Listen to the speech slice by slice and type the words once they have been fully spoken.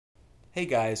Hey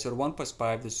guys, so the OnePlus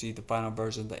 5 received the final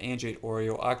version of the Android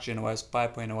Oreo OxygenOS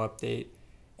 5.0 update,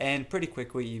 and pretty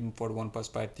quickly, even before the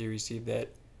OnePlus 5T received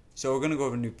it. So we're going to go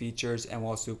over new features, and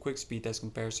we'll also do a quick speed test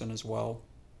comparison as well.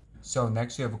 So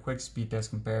next we have a quick speed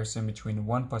test comparison between the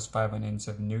OnePlus 5 on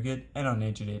N7 Nougat and on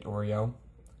Android 8 Oreo,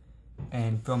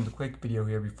 and filmed a quick video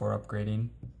here before upgrading.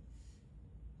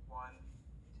 1,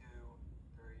 2,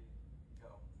 3,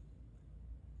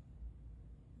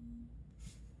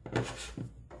 go.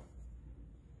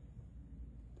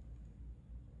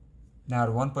 Now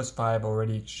the OnePlus 5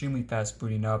 already extremely fast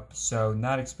booting up, so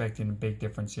not expecting a big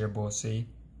difference here, but we'll see.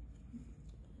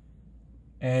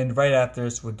 And right after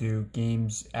this, we'll do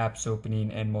games, apps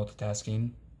opening, and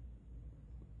multitasking.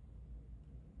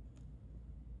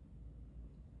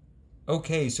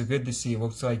 Okay, so good to see. It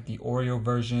looks like the Oreo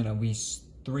version at least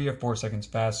 3 or 4 seconds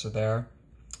faster there.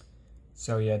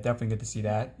 So yeah, definitely good to see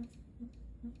that.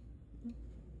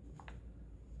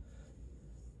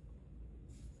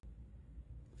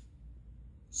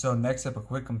 So next up, a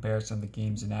quick comparison of the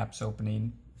games and apps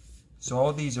opening. So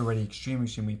all these are already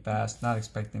extremely fast, not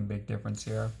expecting a big difference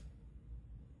here.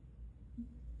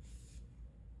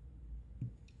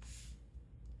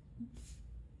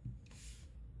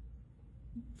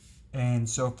 And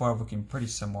so far looking pretty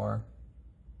similar.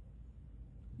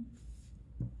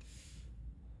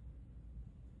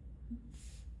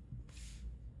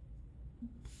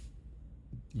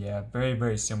 Yeah,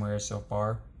 very similar so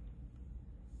far.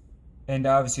 And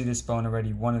obviously this phone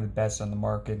already one of the best on the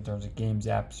market in terms of games,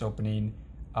 apps opening,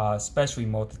 especially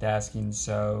multitasking.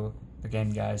 So again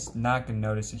guys, not going to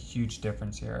notice a huge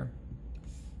difference here.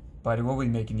 But it will be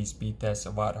making these speed tests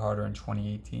a lot harder in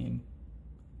 2018.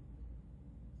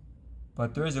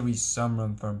 But there is at least some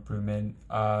room for improvement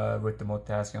with the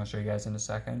multitasking. I'll show you guys in a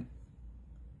second.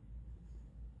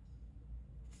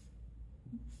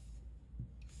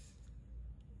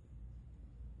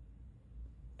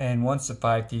 And once the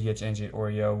 5T gets Android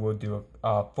Oreo, we'll do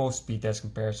a full speed test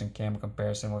comparison, camera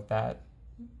comparison with that.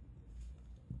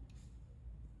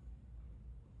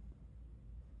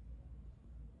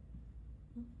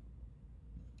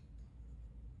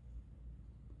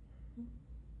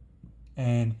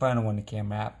 And final one, the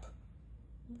camera app.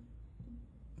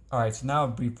 Alright, so now a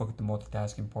brief look at the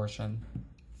multitasking portion.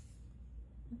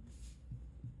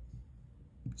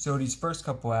 So these first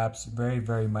couple apps,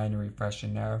 very minor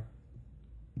refreshing there.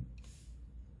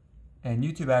 And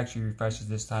YouTube actually refreshes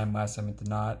this time, last time it did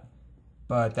not.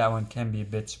 But that one can be a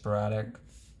bit sporadic.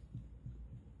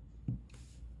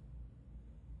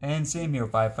 And same here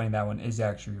with iFunny, that one is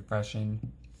actually refreshing.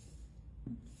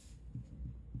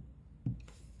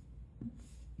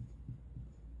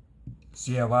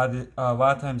 So yeah, a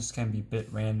lot of times this can be a bit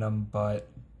random, but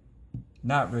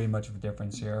not really much of a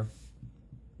difference here.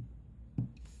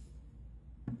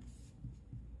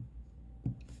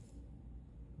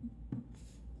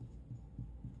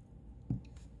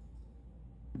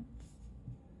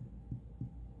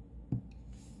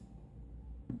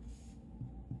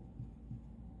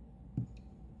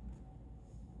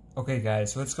 Okay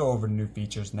guys, so let's go over new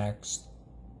features next.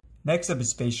 Next up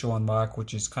is facial unlock,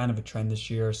 which is kind of a trend this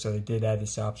year, so they did add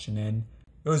this option in.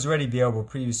 It was already available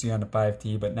previously on the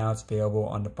 5T, but now it's available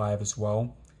on the 5 as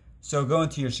well. So go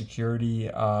into your security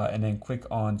and then click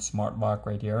on smart lock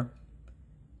right here.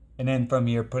 And then from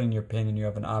here, put in your PIN and you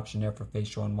have an option there for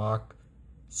facial unlock.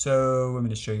 So let me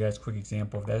just show you guys a quick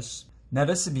example of this. Now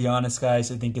just to be honest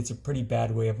guys, I think it's a pretty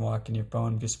bad way of unlocking your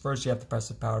phone, because first you have to press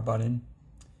the power button.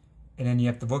 And then you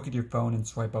have to look at your phone and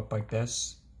swipe up like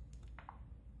this.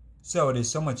 So it is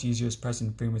so much easier just pressing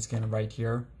the fingerprint scanner right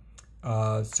here.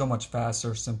 So much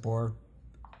faster, simpler.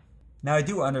 Now I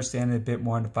do understand it a bit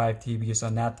more on the 5T because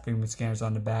on that the fingerprint scanner is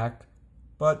on the back.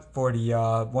 But for the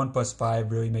OnePlus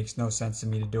 5 really makes no sense to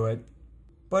me to do it.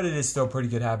 But it is still pretty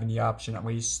good having the option at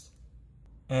least.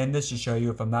 And this should show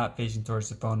you if I'm not facing towards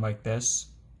the phone like this.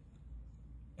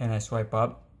 And I swipe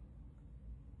up.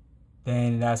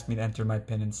 Then it asks me to enter my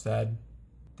PIN instead.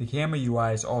 The camera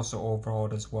UI is also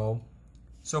overhauled as well.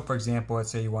 So for example,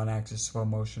 let's say you want to access slow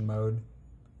motion mode.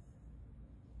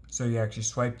 So you actually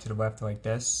swipe to the left like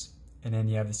this, and then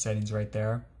you have the settings right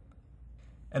there.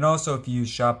 And also if you use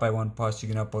Shop by OnePlus,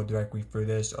 you can upload directly through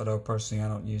this, although personally I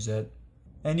don't use it.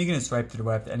 And you can just swipe to the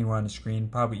left anywhere on the screen,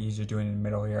 probably easier doing it in the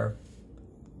middle here.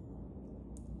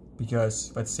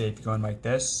 Because let's say if you're going like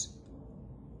this,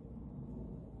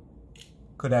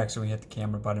 could actually hit the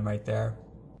camera button right there.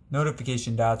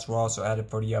 Notification dots were also added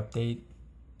for the update.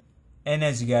 And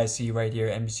as you guys see right here,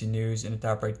 NBC News in the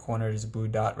top right corner, there's a blue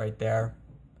dot right there.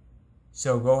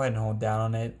 So go ahead and hold down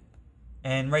on it.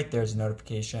 And right there's a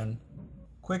notification.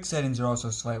 Quick settings are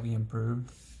also slightly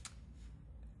improved.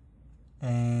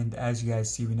 And as you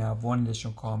guys see, we now have one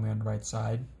additional column here on the right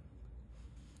side.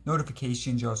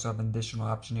 Notifications, you also have an additional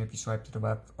option here if you swipe to the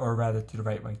left, or rather to the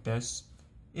right like this.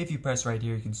 If you press right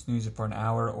here, you can snooze it for an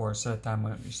hour or set a time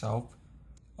limit yourself.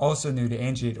 Also new to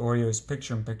Android 8 Oreo is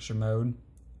picture-in-picture mode.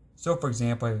 So for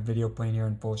example, I have a video playing here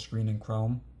in full screen in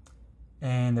Chrome,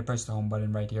 and I press the home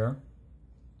button right here.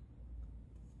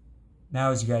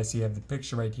 Now as you guys see, I have the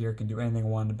picture right here, can do anything I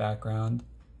want in the background.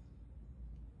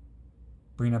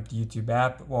 Bring up the YouTube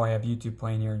app while I have YouTube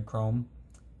playing here in Chrome.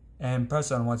 And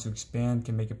press on once to expand,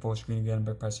 can make it full screen again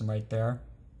by pressing right there.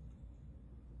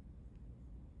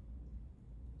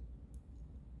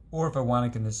 Or if I want, I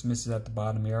can dismiss it at the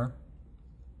bottom here.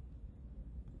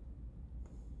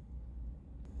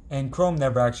 And Chrome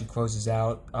never actually closes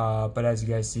out, but as you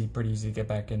guys see, pretty easy to get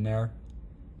back in there.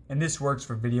 And this works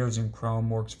for videos in Chrome,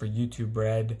 works for YouTube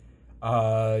Red.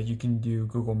 You can do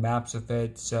Google Maps with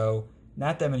it, so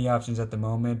not that many options at the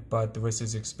moment, but the list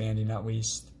is expanding at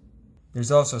least.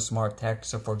 There's also smart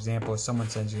text, so for example, if someone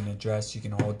sends you an address, you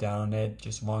can hold down on it,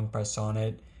 just long press on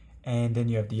it, and then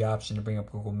you have the option to bring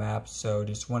up Google Maps, so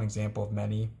just one example of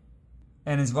many.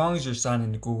 And as long as you're signed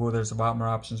into Google, there's a lot more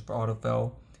options for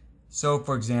autofill. So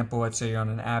for example, let's say you're on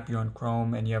an app, you're on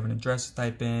Chrome, and you have an address to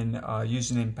type in,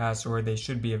 username and password, they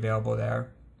should be available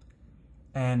there.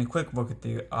 And a quick look at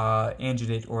the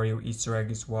Android 8 Oreo Easter egg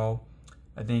as well.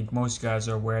 I think most guys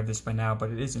are aware of this by now,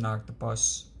 but it is an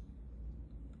octopus.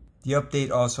 The update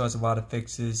also has a lot of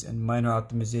fixes and minor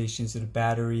optimizations to the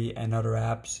battery and other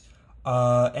apps.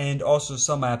 And also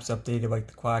some apps updated like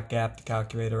the clock app, the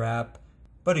calculator app.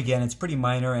 But again, it's pretty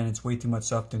minor and it's way too much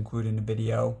stuff to include in the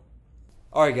video.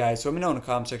 Alright guys, so let me know in the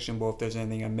comment section below if there's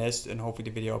anything I missed, and hopefully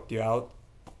the video helped you out.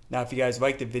 Now if you guys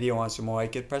liked the video and want some more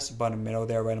like it, press the button in the middle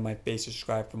there right on my face to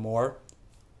subscribe for more.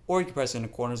 Or you can press it in the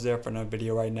corners there for another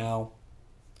video right now.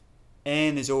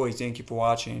 And as always, thank you for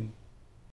watching.